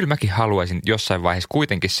 että kyllä mäkin haluaisin jossain vaiheessa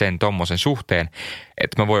kuitenkin sen tommosen suhteen,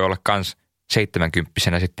 että mä voi olla kans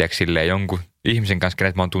 70-vuotiaana sitten silleen jonkun ihmisen kanssa,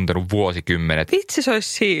 kenet mä oon tuntenut vuosikymmenet. Vitsi, se olisi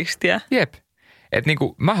siistiä. Jep. Että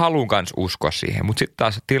niinku mä haluan kans uskoa siihen, mutta sitten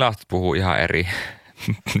taas tilastot puhuu ihan eri.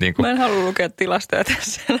 Niin mä en halua lukea tilastoja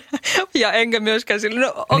tässä. Ja enkä myöskään sille,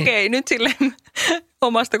 no okei, nyt sille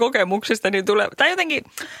omasta kokemuksesta niin tulee, tai jotenkin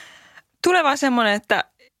tulee vaan semmoinen, että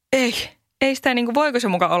ei sitä niin kuin, voiko se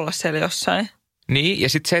mukaan olla siellä jossain. Niin, ja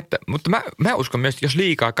sitten se, että, mutta mä uskon myös, että jos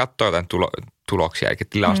liikaa katsoo jotain tuloksia eikä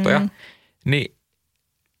tilastoja, niin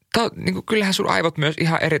kyllähän sun aivot myös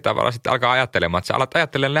ihan eri tavalla sitten alkaa ajattelemaan, että sä alat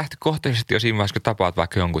ajattelemaan lähtökohtaisesti jo siinä vaiheessa, kun tapaat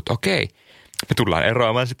vaikka jonkun, että okei, me tullaan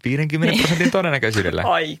eroamaan sitten 50% todennäköisyydellä.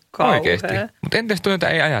 Ai kauhea. Oikeasti. Mutta entäs tuota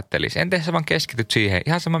ei ajattelisi? Entäs sä vaan keskityt siihen?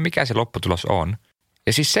 Ihan sama mikä se lopputulos on.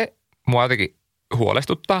 Ja siis se mua jotenkin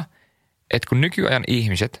huolestuttaa, että kun nykyajan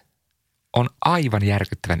ihmiset on aivan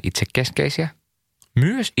järkyttävän itsekeskeisiä.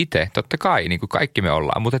 Myös itse, totta kai, niin kuin kaikki me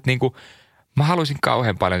ollaan. Mutta niin kuin mä haluaisin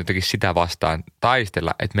kauhean paljon jotenkin sitä vastaan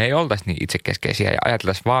taistella, että me ei oltaisi niin itsekeskeisiä ja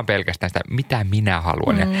ajateltaisiin vaan pelkästään sitä, mitä minä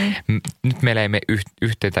haluan. Ja nyt meillä ei mene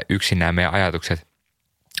yhteyttä yksinään meidän ajatukset,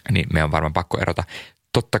 niin me on varmaan pakko erota.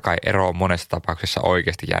 Totta kai ero on monessa tapauksessa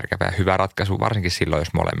oikeasti järkevä ja hyvä ratkaisu, varsinkin silloin,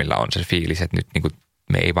 jos molemmilla on se fiilis, että nyt niin kuin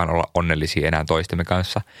me ei vaan olla onnellisia enää toistemme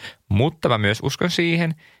kanssa. Mutta mä myös uskon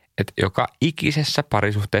siihen, että joka ikisessä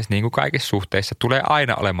parisuhteessa, niin kuin kaikissa suhteissa, tulee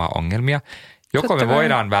aina olemaan ongelmia. Joko me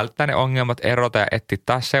voidaan välttää ne ongelmat, erota ja etsiä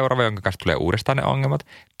taas seuraava, jonka kanssa tulee uudestaan ne ongelmat.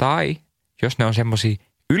 Tai jos ne on semmoisia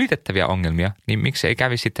ylitettäviä ongelmia, niin miksi ei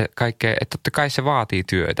kävi sitten kaikkea, että totta kai se vaatii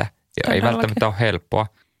työtä. Ja ei välttämättä ole helppoa.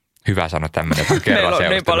 Hyvä sanoa tämmöinen, että kerran meillä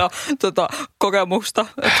on niin paljon kokemusta,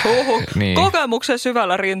 että niin. Kokemuksen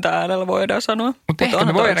syvällä rinta-äänellä voidaan sanoa. Mutta ehkä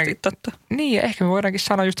me voidaankin, totta. Niin, ja ehkä me voidaankin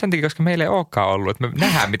sanoa just sen takia, koska meillä ei olekaan ollut. Että me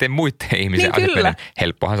nähdään, miten muiden ihmisen niin asiat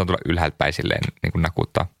helppohan se on tulla ylhäältä päin silleen niin kuin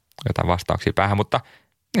nakuttaa jotain vastauksia päähän, mutta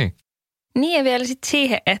niin. Niin ja vielä sitten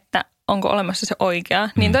siihen, että onko olemassa se oikea.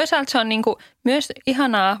 Niin toisaalta se on niinku myös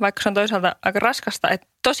ihanaa, vaikka se on toisaalta aika raskasta, että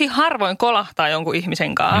tosi harvoin kolahtaa jonkun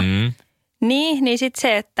ihmisen kanssa. Niin sitten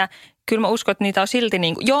se, että kyllä mä uskon, että niitä on silti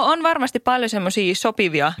niin kuin, joo, on varmasti paljon semmoisia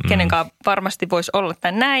sopivia, kenenkaan varmasti voisi olla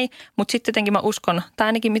tai näin, mutta sitten jotenkin mä uskon, tai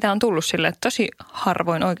ainakin mitä on tullut silleen, että tosi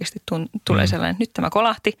harvoin oikeasti tulee sellainen, että nyt tämä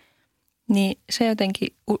kolahti, niin se jotenkin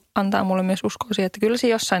antaa mulle myös uskoa siihen, että kyllä se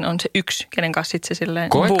jossain on se yksi, kenen kanssa sitten se silleen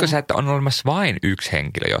Koetko sä, että on olemassa vain yksi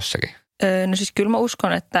henkilö jossakin? No siis kyllä mä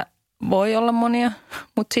uskon, että voi olla monia,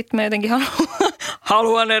 mutta sitten mä jotenkin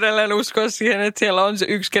haluan edelleen uskoa siihen, että siellä on se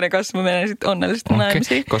yksi, kenen kanssa mä menen sitten onnellisesti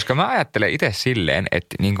naimisiin. Koska mä ajattelen itse silleen,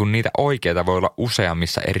 että niinku niitä oikeita voi olla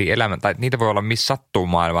useammissa eri tai niitä voi olla missä sattuu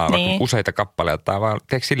maailmaa, niin. Vaikka useita kappaleita tai vaan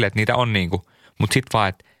teekö silleen, että niitä on niinku, mutta sitten vaan,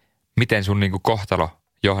 että miten sun niinku kohtalo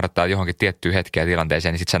johdattaa johonkin tiettyyn hetkeen ja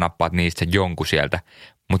tilanteeseen, niin sitten sä nappaat niistä jonkun sieltä.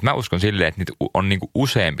 Mutta mä uskon silleen, että niitä on niinku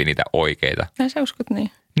useampi niitä oikeita. Ja sä uskot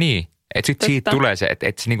niin. Niin. Että sitten siitä tulee se, että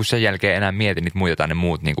et niinku sen jälkeen enää mieti niitä muita tai ne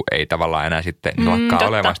muut niinku ei tavallaan enää sitten lakkaa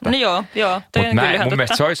olemasta. No joo. Mutta mun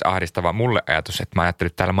mielestä se olisi ahdistava mulle ajatus, että mä ajattelin,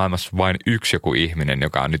 että täällä maailmassa vain yksi joku ihminen,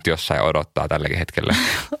 joka on nyt jossain odottaa tälläkin hetkellä.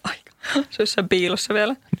 Se olisi piilossa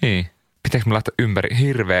vielä. Niin. Pitäisikö mä laittaa ympäri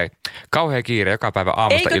kauhea kiire joka päivä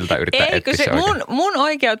aamusta ilta yrittää etsiä se oikein? Mun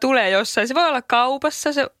oikea tulee jossain. Se voi olla kaupassa,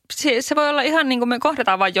 se voi olla ihan niin kuin me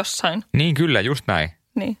kohdataan vain jossain. Niin kyllä, just näin.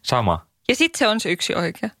 Niin. Sama. Ja sitten se on se yksi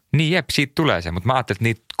oikea. Niin jep, siitä tulee se, mutta mä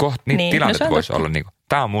ajattelin, että niitä tilanteita voisi olla niin kuin,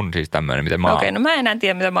 tää on mun siis tämmöinen, miten mä Okei, no mä en enää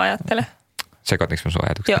tiedä, mitä mä ajattelen. Sekoitinko mun sun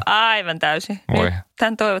ajatukset? Joo, aivan täysin. Voi.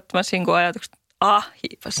 Tämän toivottoman sinkun ajatukset.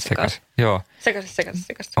 Hiipas sekaisin. Joo. Sekaisin.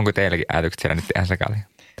 Onko teilläkin ajatukset siellä nyt ihan sekaisin?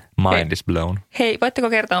 Mind is blown. Hei, voitteko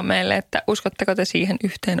kertoa meille, että uskotteko te siihen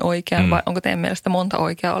yhteen oikeaan vai onko teidän mielestä monta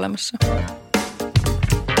oikeaa olemassa?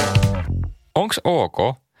 Onko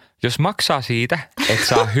ok, jos maksaa siitä, että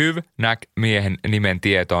saa miehen nimen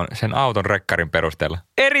tietoon sen auton rekkarin perusteella?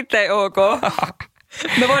 Erittäin ok.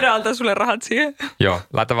 Me voidaan antaa sulle rahat siihen. Joo,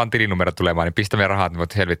 laita vaan tilinumero tulemaan, niin pistä meidän rahat, niin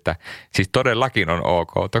voit selvittää. Siis todellakin on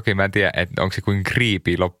ok. Toki mä en tiedä, että onko se kuin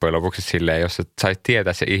creepy loppujen lopuksi silleen, jos sä sait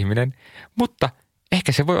tietää se ihminen. Mutta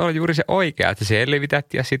ehkä se voi olla juuri se oikea, että se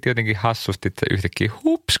levität ja sitten jotenkin hassusti, että yhtäkkiä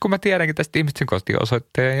hups, kun mä tiedänkin tästä ihmisten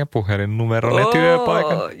kotiosoitteen ja puhelinnumeron ja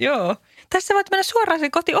työpaikan. Joo. Tässä voit mennä suoraan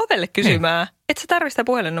sen kotiovelle kysymään. Niin. Et sä tarvitse sitä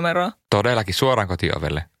puhelinnumeroa. Todellakin suoraan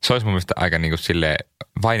kotiovelle. Se olisi mun mielestä aika niin kuin silleen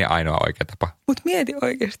vain ja ainoa oikea tapa. Mut mieti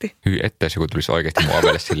oikeasti. Että jos joku tulisi oikeasti mun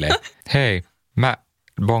ovelle silleen, hei, mä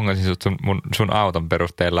bongasin sut sun auton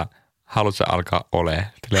perusteella, haluatko sä alkaa olemaan?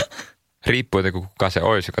 Riippuu, että kuka se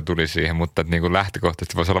olisi, joka tuli siihen, mutta niin kuin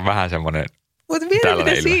lähtökohtaisesti voisi olla vähän semmoinen. Mutta mieti,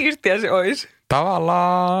 miten siistiä se olisi.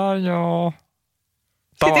 Tavallaan, joo.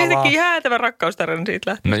 Sitten yhtäkkiä jäätävä rakkaustarina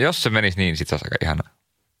siitä lähtee. No jos se menisi niin, sit se olisi aika ihana.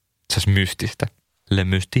 Se olisi mystistä. Le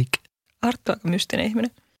mystique. Arttu on aika mystinen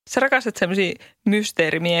ihminen. Sä rakastat semmosia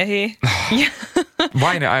mysteerimiehiä.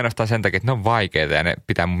 Vain ja ainoastaan sen takia, että ne on vaikeita ja ne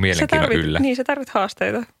pitää mun mielenkiinnon yllä. Niin, sä tarvit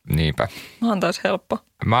haasteita. Niinpä. Mä oon taas helppo.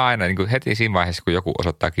 Mä aina niin kuin heti siinä vaiheessa, kun joku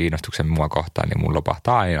osoittaa kiinnostuksen mua kohtaan, niin mun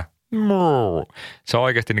lopahtaa aina. Se on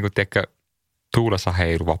oikeasti niin kuin, tiedätkö, tuulessa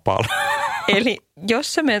heiluva pallo. Eli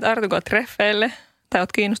jos sä menet Artun treffeille tai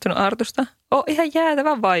oot kiinnostunut Artusta, on ihan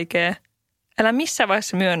jäätävän vaikea. Älä missään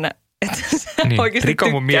vaiheessa myönnä, että sä niin, oikeasti riko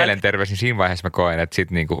mun tykkäät. mielenterveys, niin siinä vaiheessa mä koen, että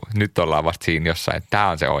sit niinku, nyt ollaan vasta siinä jossain, että tää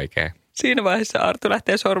on se oikea. Siinä vaiheessa Arttu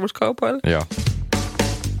lähtee sormuskaupoille. Joo.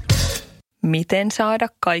 Miten saada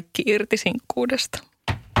kaikki irti sinkkuudesta?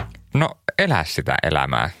 No, elä sitä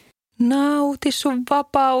elämää. Nauti sun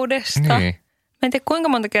vapaudesta. Niin. Mä en tiedä, kuinka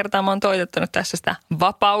monta kertaa mä oon toitottanut tässä sitä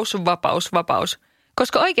vapaus.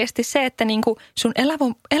 Koska oikeasti se, että niinku sun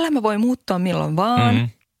elämä voi muuttua milloin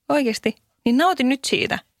vaan, oikeasti, niin nauti nyt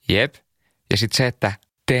siitä. Jep. Ja sitten se, että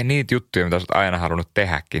tee niitä juttuja, mitä sä oot aina halunnut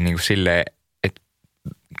tehdäkin, niin kuin silleen, että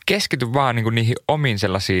keskity vaan niin kuin niihin omiin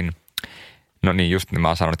sellaisiin, no niin just niin mä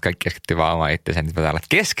oon sanonut, että kaikki keskittyy vaan omaan itseensä, niin täällä, että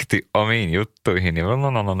keskity omiin juttuihin, niin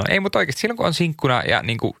no. Ei, mutta oikeasti silloin kun on sinkkuna ja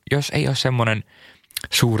niin kuin, jos ei ole semmoinen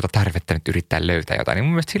suurta tarvetta nyt yrittää löytää jotain, niin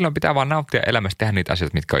mun mielestä silloin pitää vaan nauttia elämästä, tehdä niitä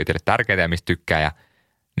asioita, mitkä on itselle tärkeitä ja mistä tykkää ja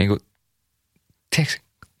niin kuin,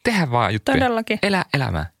 tehdä vaan juttuja. Todellakin. Elä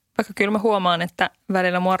elämää. Vaikka kyllä mä huomaan, että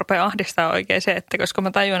välillä mua rupeaa ahdistaa oikein se, että koska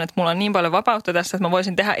mä tajuan, että mulla on niin paljon vapautta tässä, että mä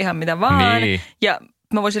voisin tehdä ihan mitä vaan. Niin. Ja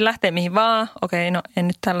mä voisin lähteä mihin vaan. Okei, no en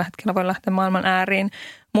nyt tällä hetkellä voi lähteä maailman ääriin.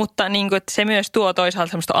 Mutta niin kuin, että se myös tuo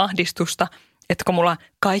toisaalta semmoista ahdistusta, että kun mulla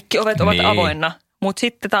kaikki ovet ovat avoinna. Mutta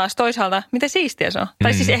sitten taas toisaalta, miten siistiä se on.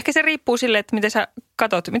 Tai siis ehkä se riippuu sille, että miten sä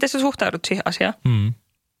katot, miten sä suhtaudut siihen asiaan.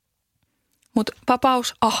 Mutta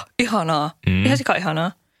vapaus, ihanaa. Ihan sika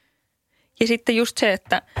ihanaa. Ja sitten just se,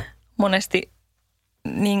 että monesti,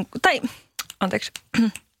 niin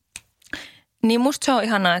musta se on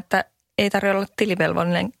ihanaa, että ei tarvitse olla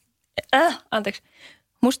tilivelvollinen.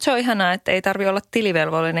 Musta se on ihanaa, että ei tarvitse olla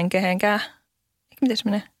tilivelvollinen kehenkään. Miten se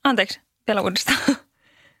menee? Vielä uudestaan.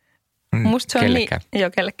 Musta se on kellekään.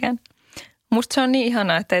 kellekään. Musta se on niin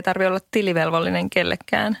ihanaa, että ei tarvitse olla tilivelvollinen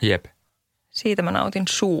kellekään. Jep. Siitä mä nautin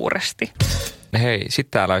suuresti. Hei,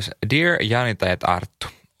 sitten täällä olisi Dear Janita et Arttu.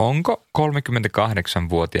 Onko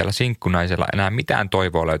 38-vuotiaalla sinkkunaisella enää mitään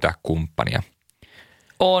toivoa löytää kumppania?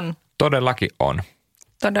 On. Todellakin on.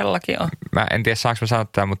 Todellakin on. Mä en tiedä saanko mä sanoa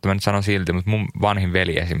tämän, mutta mä nyt sanon silti, mutta mun vanhin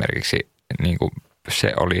veli esimerkiksi, niin kuin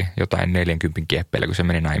se oli jotain 40 kieppeillä, kun se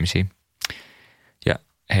meni naimisiin. Ja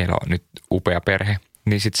heillä on nyt upea perhe.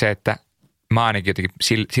 Niin sitten se, että mä ainakin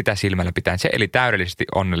jotenkin sitä silmällä pitäen, se eli täydellisesti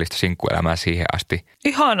onnellista sinkkuelämää siihen asti.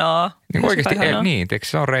 Ihanaa. Niin oikeasti, niin,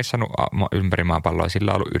 se on reissannut ympäri maapalloa,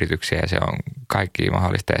 sillä on ollut yrityksiä ja se on kaikki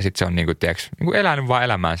mahdollista. Ja sitten se on niin kuin elänyt vaan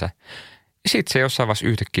elämäänsä. Ja sitten se jossain vaiheessa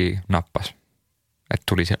yhtäkkiä nappasi. Että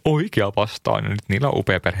tuli se oikea vastaan ja nyt niillä on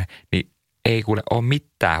upea perhe. Niin ei kuule ole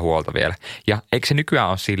mitään huolta vielä. Ja eikö se nykyään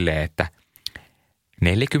ole silleen, että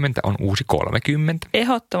 40 on uusi 30?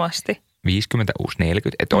 Ehdottomasti. 50 uusi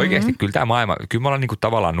 40. Että oikeasti kyllä tämä maailma, kyllä me ollaan niin kuin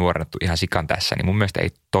tavallaan nuorennettu ihan sikan tässä, niin mun mielestä ei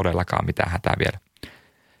todellakaan mitään hätää vielä.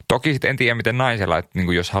 Toki sitten en tiedä miten naisella, että niin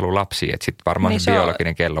kuin jos haluaa lapsia, että sitten varmaan niin se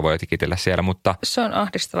biologinen kello voi tikitellä siellä, mutta... Se on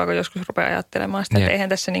ahdistavaa, kun joskus rupeaa ajattelemaan sitä, että eihän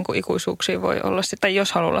tässä niin kuin ikuisuuksia voi olla, tai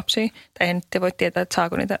jos haluaa lapsia, tai eihän nyt voi tietää, että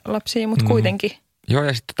saako niitä lapsia, mutta kuitenkin. Joo,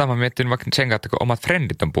 ja sitten mä miettinyt vaikka sen kautta, kun omat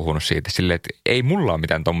frendit on puhunut siitä silleen, että ei mulla ole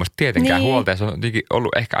mitään tuommoista tietenkään huolta. Ja se on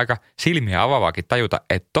ollut ehkä aika silmiä avaavaakin tajuta,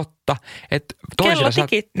 että totta, että toisella kello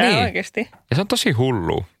tikittää oikeasti. Ja se on tosi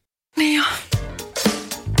hullua. Niin joo.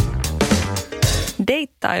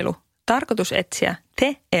 Deittailu. Tarkoitus etsiä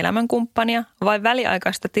elämänkumppania vai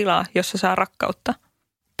väliaikaista tilaa, jossa saa rakkautta?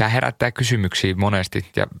 Tämä herättää kysymyksiä monesti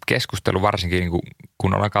ja keskustelu varsinkin, niin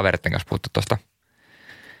kun ollaan kaveritten kanssa puhuttu tuosta,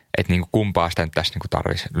 että niin kumpaa sitä nyt tässä niin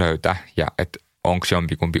tarvitsisi löytää ja että onko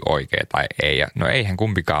jompikumpi oikea tai ei. Ja no eihän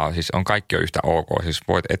kumpikaan ole, siis on kaikki on yhtä ok. Siis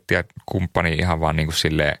voit etsiä kumppania ihan vaan niin kuin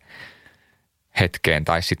silleen hetkeen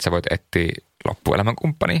tai sitten sä voit etsiä loppuelämän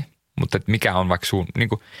kumppania. Mutta mikä on vaikka sun, niin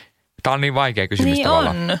kuin, tämä on niin vaikea kysymys niin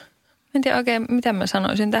tavallaan. On. En tiedä oikein, mitä mä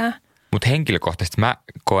sanoisin tähän. Mutta henkilökohtaisesti mä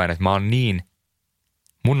koen, että mä oon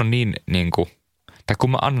mun on niin kuin, tai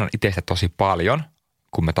kun mä annan itsestä tosi paljon,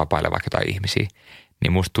 kun mä tapailen vaikka jotain ihmisiä,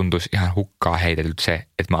 niin musta tuntuisi ihan hukkaa heitetyltä se,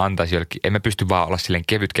 että mä antaisin jollekin, en mä pysty vaan olla silleen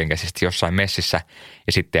kevytkenkäisesti jossain messissä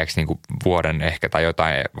ja sitten niin vuoden ehkä tai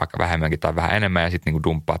jotain vaikka vähemmänkin tai vähän enemmän ja sitten niin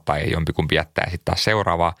dumppaa tai jompikumpi jättää ja sitten taas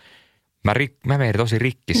seuraavaa. Mä menen tosi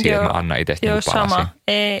rikki siihen, että mä annan itsestä joo, niin palasia. Sama.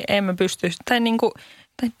 En mä pysty.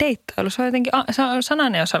 Tai deittailu, se on jotenkin,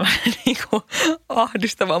 sananen on sellainen niinku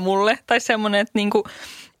ahdistava mulle. Tai semmoinen, että niinku,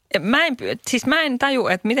 mä en taju,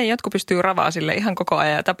 että miten jotkut pystyy ravaa sille ihan koko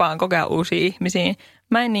ajan ja tapaan kokea uusia ihmisiä.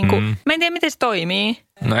 Mä en tiedä, miten se toimii.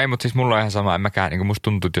 No ei, mutta siis mulla on ihan sama. En mäkään, niin musta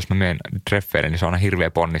tuntuu, että jos mä menen treffeille, niin se on aina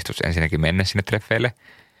hirveä ponnistus ensinnäkin mennä sinne treffeille.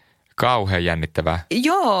 Kauhean jännittävää.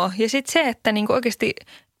 Joo, ja sitten se, että niinku oikeasti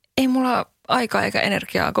ei mulla aikaa eikä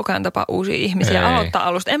energiaa koko ajan tapaa uusia ihmisiä aloittaa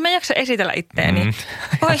alusta. En mä jaksa esitellä itteeni.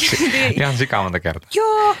 Ihan sikaa monta kertaa.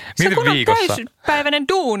 Joo, se kun on täyspäiväinen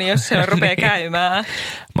duuni, jos se rupeaa käymään.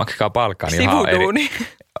 Maksakaa palkkaa, niin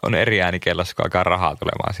on eri ääni kellossa, kun alkaa rahaa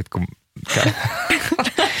tulemaan. Sitten kun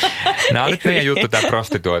nämä on nyt meidän juttu, tämä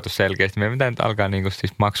prostituoitu selkeästi. Meidän pitää nyt alkaa niinku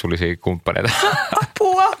siis maksullisia kumppaneita.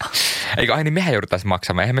 Apua! Eikö aina, niin mehän joudutaan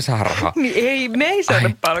maksamaan, eihän me saa rahaa. Ei, me ei saada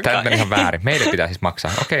palkkaa. Tämä on ihan väärin. Meidän pitää siis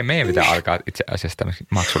maksaa. Okei, meidän pitää alkaa itse asiassa tämmöisiä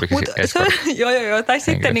maksullisia eskortteja. Joo. Tai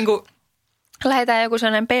sitten niinku lähetään joku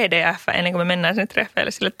sellainen PDF ennen kuin me mennään sinne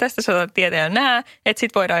treffeille. Sille tästä saadaan tietää ja nää, että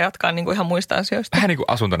sit voidaan jatkaa niinku ihan muista asioista. Vähän niin kuin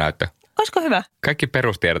asuntonäyttö. Olisiko hyvä? Kaikki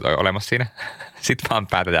perustiedot on olemassa siinä. Sitten vaan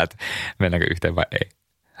päätetään, että mennäänkö yhteen vai ei.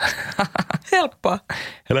 Helppoa.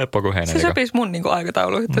 Helppoa kuin heinä. Se sopisi mun niinku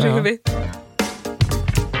aikatauluihin tosi hyvin.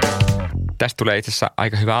 Tästä tulee itse asiassa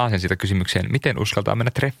aika hyvä aasen siitä kysymykseen, miten uskaltaa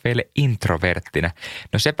mennä treffeille introverttina.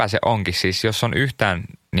 No sepä se onkin siis, jos on yhtään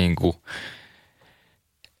niin kuin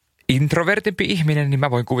introvertimpi ihminen, niin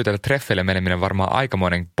mä voin kuvitella treffeille meneminen varmaan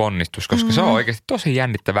aikamoinen ponnistus, koska se on oikeasti tosi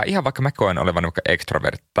jännittävää. Ihan vaikka mä koen olevan vaikka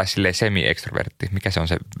extrovertti tai silleen semi-extrovertti. Mikä se on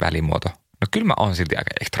se välimuoto? No kyllä mä oon silti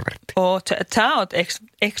aika extrovertti. Sä oot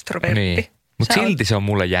extrovertti. Niin. Mutta silti se on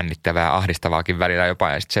mulle jännittävää, ahdistavaakin välillä jopa.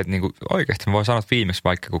 Ja sitten se, että niinku, oikeasti mä voin sanoa, että viimeksi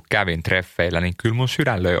vaikka kun kävin treffeillä, niin kyllä mun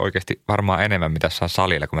sydän löi oikeasti varmaan enemmän, mitä saa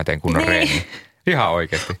salilla, kun mä teen kunnon reeniä. Ihan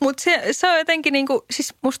oikeasti. Mutta se on jotenkin niinku,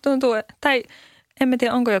 siis musta tuntuu, tai en mä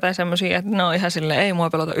tiedä, onko jotain semmoisia, että ne on ihan silleen, ei mua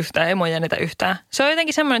pelota yhtään, ei mua jännitä yhtään. Se on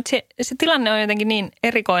jotenkin semmoinen, että se tilanne on jotenkin niin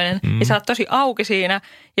erikoinen ja sä oot tosi auki siinä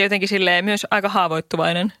ja jotenkin silleen myös aika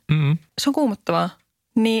haavoittuvainen. Se on kuumottavaa.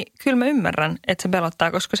 Niin kyllä mä ymmärrän, että se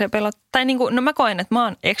pelottaa, koska se pelottaa. Tai niin kuin, no mä koen, että mä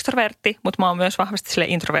oon ekstrovertti, mutta mä oon myös vahvasti sille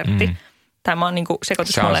introvertti. Tämä on niinku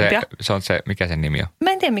sekoitus molempia. Se on se, mikä sen nimi on?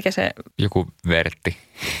 Mä en tiedä, mikä se... Joku Vertti.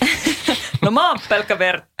 No mä oon pelkkä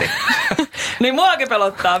Vertti. Niin muakin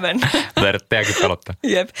pelottaa mennä. Verttiäkin pelottaa.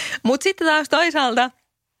 Jep. Mutta sitten taas toisaalta,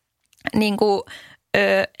 niinku,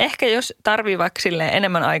 ehkä jos tarvii vaikka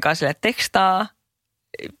enemmän aikaa sille tekstaa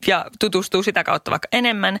ja tutustuu sitä kautta vaikka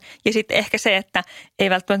enemmän. Ja sitten ehkä se, että ei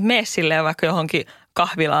välttämättä mene silleen vaikka johonkin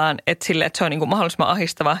kahvilaan, että se on niinku mahdollisimman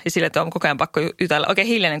ahistava ja sille, että on koko ajan pakko jutella. Okei,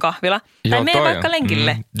 hiljainen kahvila. Tai mene vaikka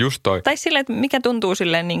lenkille. Just toi. Tai silleen, että mikä tuntuu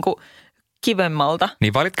silleen niinku kivemmalta.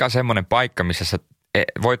 Niin valitkaa semmoinen paikka, missä sä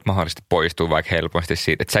voit mahdollisesti poistua vaikka helposti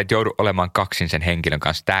siitä, että sä et joudu olemaan kaksin sen henkilön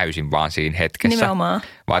kanssa täysin vaan siinä hetkessä. Nimenomaan.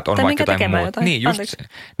 Vaan on tai vaikka jotain muuta. Jotain. Niin, just.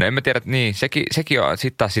 No en mä tiedä, niin sekin on,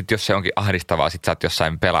 sitten taas jos se onkin ahdistavaa, sit sä oot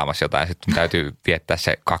jossain pelaamassa jotain, sitten täytyy viettää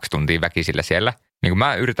se 2 tuntia väkisillä siellä. Niin kuin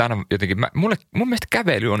mä yritän aina jotenkin, mun mielestä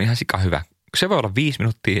kävely on ihan sika hyvä. Se voi olla 5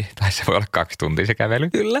 minuuttia tai se voi olla 2 tuntia se kävely.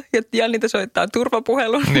 Kyllä, ja Jannita soittaa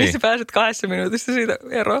turvapuhelun, niin sä pääset 2 minuutissa siitä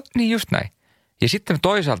eroon. Niin just näin. Ja sitten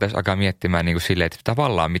toisaalta, jos alkaa miettimään niin kuin silleen, että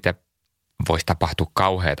tavallaan mitä voisi tapahtua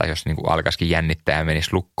kauheata, jos niin kuin alkaisikin jännittää ja menisi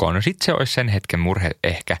lukkoon. No sitten se olisi sen hetken murhe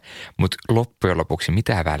ehkä, mutta loppujen lopuksi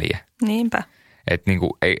mitä väliä. Niinpä. Että niin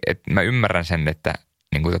kuin, mä ymmärrän sen, että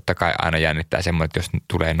niin kuin totta kai aina jännittää semmoinen, että jos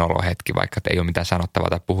tulee nolohetki, vaikka että ei ole mitään sanottavaa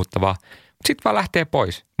tai puhuttavaa, mutta sitten vaan lähtee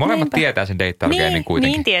pois. Molemmat tietää sen deittailugeemin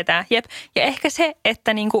kuitenkin. Niin tietää, jep. Ja ehkä se,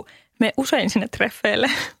 että niin kuin me usein sinne treffeille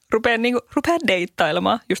rupeaa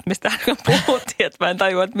deittailemaan, just mistä äsken puhuttiin, että mä en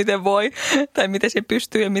tajua, että miten voi tai miten se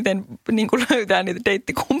pystyy ja miten niin kuin löytää niitä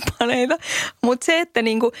deittikumppaneita. Mutta se, että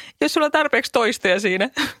niin kuin, jos sulla on tarpeeksi toistoja siinä,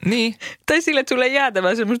 niin. Tai sille, että sulle ei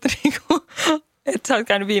jäätävää semmoista, niin kuin, että sä oot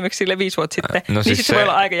käynyt viimeksi sille 5 vuotta sitten, no niin siis se voi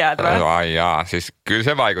olla aika jäätävää. No ai jaa, siis kyllä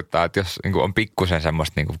se vaikuttaa, että jos niin kuin on pikkusen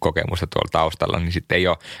semmoista niin kuin kokemusta tuolla taustalla, niin sitten ei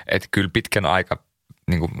ole, että kyllä pitkän aika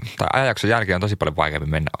niin kuin, tai ajanjakson jälkeen on tosi paljon vaikeampi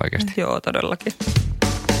mennä oikeasti. Joo, todellakin.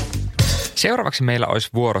 Seuraavaksi meillä olisi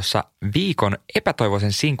vuorossa viikon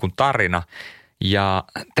epätoivoisen sinkun tarina. Ja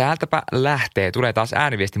täältäpä tulee taas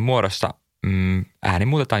ääniviestin muodossa. Ääni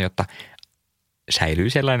muutetaan, jotta säilyy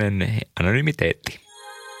sellainen anonymiteetti.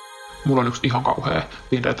 Mulla on yksi ihan kauhea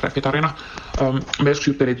Tinder-treffitarina. Me joskus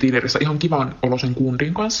juttelin Tinderissä ihan kivan olosen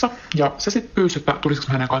kundin kanssa. Ja se sitten pyysi, että tulisiko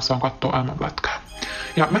hänen kanssaan katsoa MM-lätkää.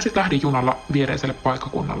 Ja mä sitten lähdin junalla viereiselle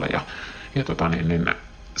paikkakunnalle ja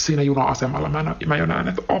siinä juna-asemalla mä jo näen,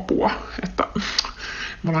 että apua, että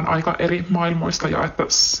mä olen aika eri maailmoista ja että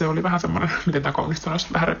se oli vähän semmoinen, miten tämä kaunista sanoisi,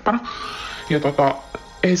 vähän reppana. Ja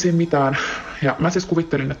ei siinä mitään. Ja mä siis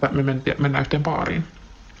kuvittelin, että me mennään yhteen baariin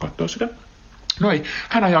katsoa sitä. No ei,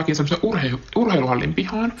 hän ajaakin semmoisen urheiluhallin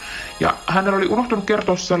pihaan ja hänellä oli unohtunut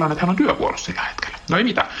kertoa sellainen, että hän on työvuorossa sillä hetkellä. No ei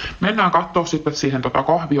mitään, mennään katsoa sitten siihen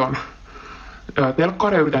kahvion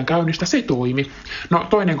telkkari ja yritän käynnistää, se ei toimi. No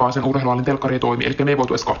toinenkaan sen urheiluhallin telkkari ei toimi, eli me ei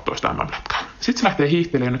voitu edes katsoa sitä MM-lätkää. Sitten se lähtee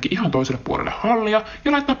hiihtelemään jonnekin ihan toiselle puolelle hallia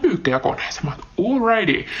ja laittaa pyykkejä koneeseen. Mä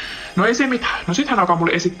alrighty. No ei se mitään. No sit hän alkaa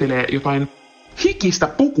mulle esittelee jotain hikistä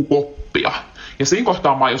pukupoppia. Ja siinä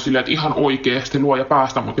kohtaa mä oon jo silleen, että ihan oikeesti luo ja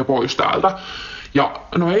päästä mut jo pois täältä. Ja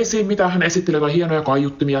no ei siinä mitään, hän esittelee jotain hienoja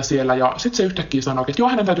kaiuttimia siellä ja sit se yhtäkkiä sanoo, että joo,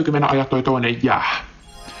 hänen täytyykin mennä ajaa toi toinen jää.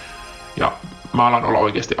 Ja mä alan olla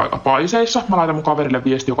oikeasti aika paiseissa. Mä laitan mun kaverille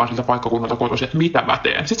viesti, joka on siltä paikkakunnalta kotoisin, että mitä mä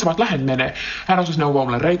teen. Sitten se vaan lähden menee. Hän osasi neuvoa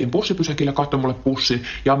mulle reitin bussipysäkille, katsoi mulle bussin.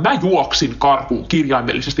 Ja mä juoksin karkuun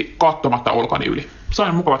kirjaimellisesti katsomatta olkani yli.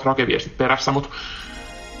 Sain mukavat rakeviestit perässä, mutta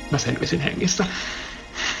mä selvisin hengissä.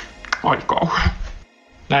 Ai kauhea.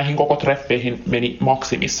 Näihin koko treffeihin meni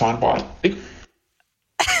maksimissaan vartti.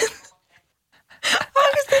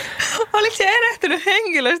 Oliko se erehtynyt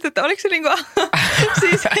henkilöstä, että oliko se niinku,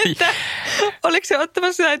 siis että oliko se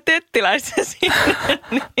ottamassa jotain tettiläistä sinne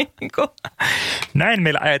niinku? Näin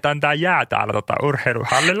meillä ajetaan tää jää täällä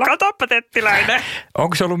urheiluhallilla. Katoppa tettiläinen.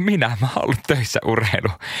 Onko se ollut minä? Mä oon ollut töissä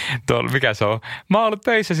mikä se on? Mä oon ollut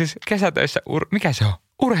töissä siis kesätöissä, mikä se on?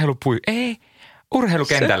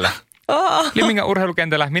 Urheilukentällä. Limingan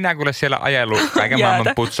urheilukentällä. Minä kuule siellä ajellut kaiken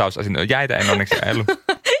maailman putsausasioita. Jäitä en onneksi ajellut.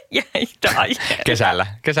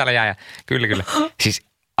 Kesällä jää. Kyllä. Siis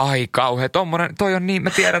ai kauhea, toi on niin, mä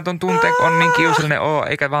tiedän ton tunteen, on niin kiusallinen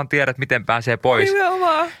eikä vaan tiedä, että miten pääsee pois.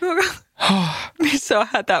 Nimenomaan. Missä on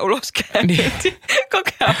hätä ulos käännyt.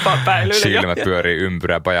 Kokea vaan päilyllä. Silmät pyörii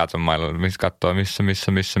ympyrää pajaton mailla, missä katsoo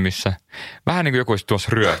missä. Vähän niin kuin joku olisi tuossa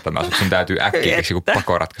ryöstämässä, että sun täytyy äkkiä keksiä joku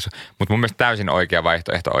pakoratkaisu. Mutta mun mielestä täysin oikea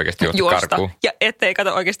vaihtoehto oikeasti juosta karkuun. Ja ettei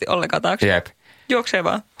kato oikeasti ollenkaan taakse. Jep. Juoksee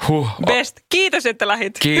vaan. Best. Kiitos, että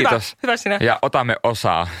lähit. Kiitos. Hyvä sinä. Ja otamme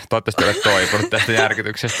osaa. Toivottavasti olet toipunut tästä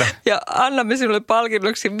järkytyksestä. Ja annamme sinulle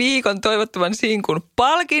palkinnoksi viikon toivottavan sinkun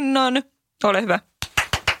palkinnon. Ole hyvä.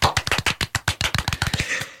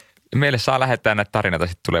 meille saa lähettää näitä tarinoita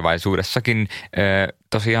sitten tulevaisuudessakin.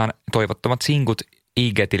 Tosiaan toivottomat sinkut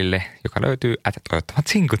IG-tilille, joka löytyy toivottomat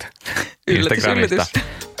sinkut Instagramista.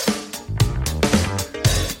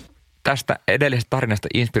 Tästä edellisestä tarinasta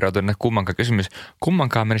inspiroituneena kummankaan kysymys.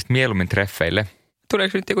 Kummankaan menisit mieluummin treffeille?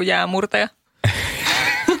 Tuleeko nyt joku jäämurtaja?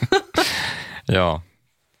 Joo.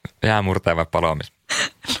 Jäämurtaja vai paloamis?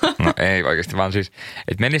 No ei oikeasti, vaan siis,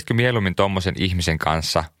 että menisitkö mieluummin tommosen ihmisen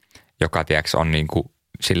kanssa, joka tiedätkö on niinku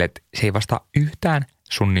silleen, että se ei vastaa yhtään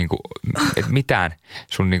sun niinku, että mitään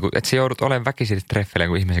sun niinku, että sä joudut olemaan väkisin treffeille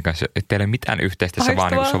kuin ihmisen kanssa, että teillä ei ole mitään yhteistä, se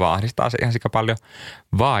vaan niinku, se vaan ahdistaa se ihan sika paljon.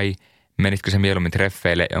 Vai menitkö se mieluummin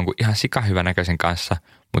treffeille jonkun ihan sikahyvän näköisen kanssa,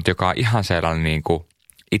 mutta joka on ihan sellainen niinku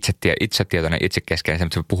itsetietoinen, itsekeskeinen,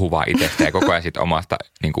 se puhuu vaan itsestä ja koko ajan siitä omasta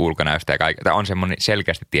niinku ulkonäöstä ja kaikkea. Tämä on semmoinen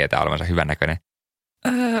selkeästi tietää olevansa hyvännäköinen.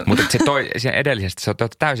 Mutta siinä edellisesti se on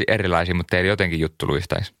täysin erilaisia, mutta teillä jotenkin juttu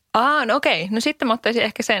luistaisi. No okei. No sitten mä ottaisin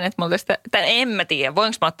ehkä sen, että en mä tiedä,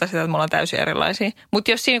 voinko mä ottaa sitä, että me ollaan täysin erilaisia.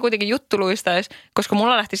 Mutta jos siinä kuitenkin juttu luistaisi, koska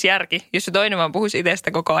mulla lähtisi järki, jos se toinen vaan puhuisi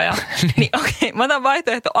itsestä koko ajan, niin okei, mä otan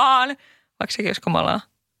vaihtoehto vaikka sekin olisi kamalaa.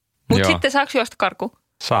 Mutta sitten saako juosta karkuun?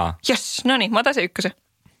 Saa. Jes, no niin, mä otan se 1.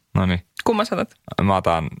 No niin. Kumman sä otat? Mä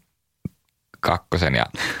otan 2 ja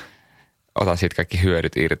otan siitä kaikki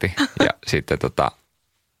hyödyt irti ja sitten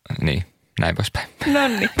niin, näin poispäin.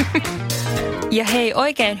 Noniin. Ja hei,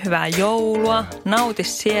 oikein hyvää joulua. Nauti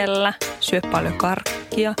siellä. Syö paljon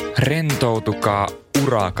karkkia. Rentoutukaa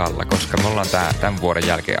urakalla, koska me ollaan tämän vuoden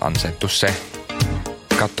jälkeen ansaittu se.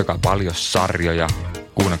 Kattokaa paljon sarjoja,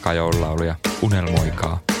 kuunnelkaa joululauluja,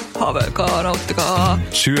 unelmoikaa. Havelkaa, nauttikaa.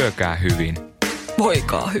 Syökää hyvin.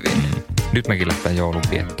 Voikaa hyvin. Nyt mekin lähdetään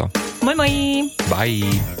joulunviettoon. Moi moi!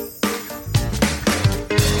 Bye!